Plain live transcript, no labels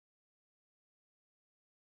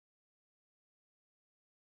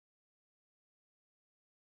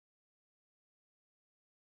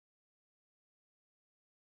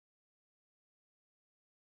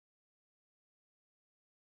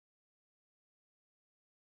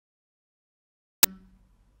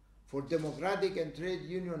for democratic and trade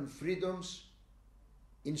union freedoms,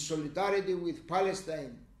 in solidarity with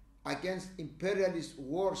Palestine against imperialist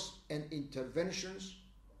wars and interventions.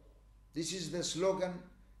 This is the slogan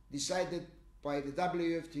decided by the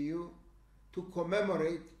WFTU to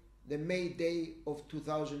commemorate the May Day of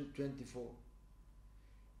 2024.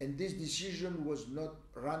 And this decision was not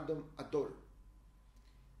random at all.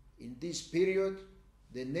 In this period,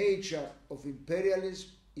 the nature of imperialism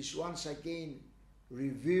is once again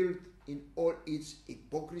revealed in all its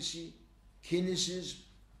hypocrisy, cynicism,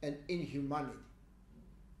 and inhumanity.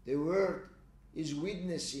 The world is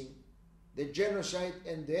witnessing the genocide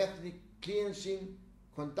and the ethnic cleansing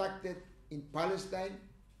conducted in Palestine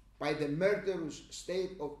by the murderous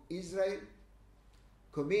state of Israel,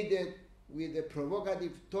 committed with the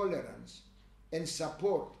provocative tolerance and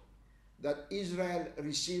support that Israel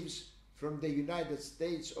receives from the United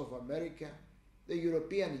States of America, the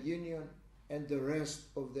European Union, and the rest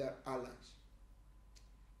of their allies.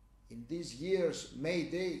 In this year's May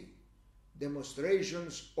Day,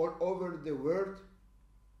 demonstrations all over the world,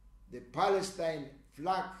 the Palestine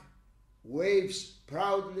flag waves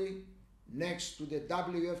proudly next to the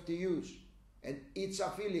WFTU's and its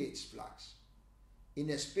affiliates' flags. In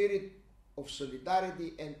a spirit of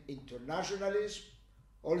solidarity and internationalism,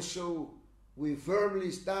 also we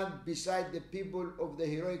firmly stand beside the people of the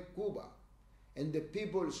heroic Cuba and the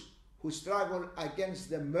peoples who struggle against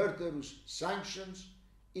the murderous sanctions,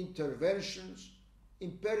 interventions,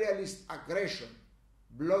 imperialist aggression,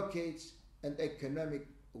 blockades, and economic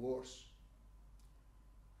wars.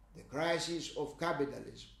 The crisis of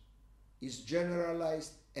capitalism is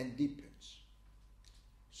generalized and deepens.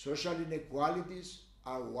 Social inequalities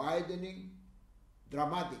are widening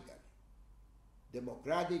dramatically.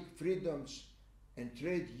 Democratic freedoms and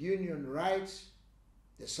trade union rights,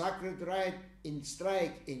 the sacred right in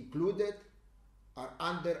strike included, are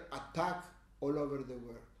under attack all over the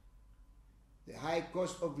world. The high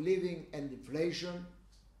cost of living and inflation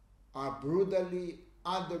are brutally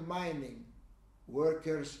undermining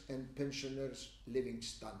workers' and pensioners' living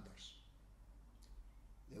standards.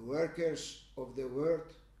 The workers of the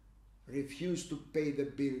world refuse to pay the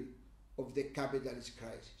bill of the capitalist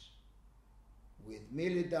crisis. With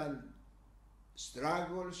militant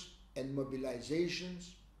struggles and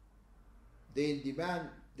mobilizations, they demand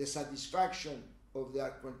the satisfaction of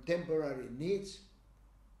their contemporary needs.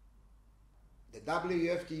 The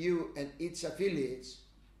WFTU and its affiliates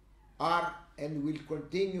are and will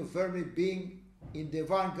continue firmly being in the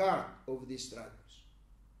vanguard of these struggles.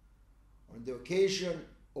 On the occasion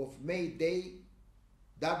of May Day,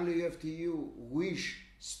 WFTU wish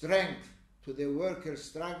strength to the workers'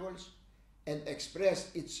 struggles and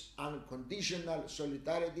express its unconditional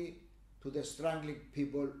solidarity to the struggling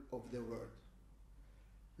people of the world.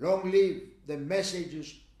 Long live the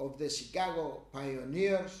messages of the Chicago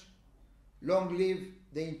pioneers. Long live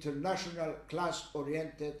the international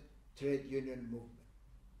class-oriented trade union movement.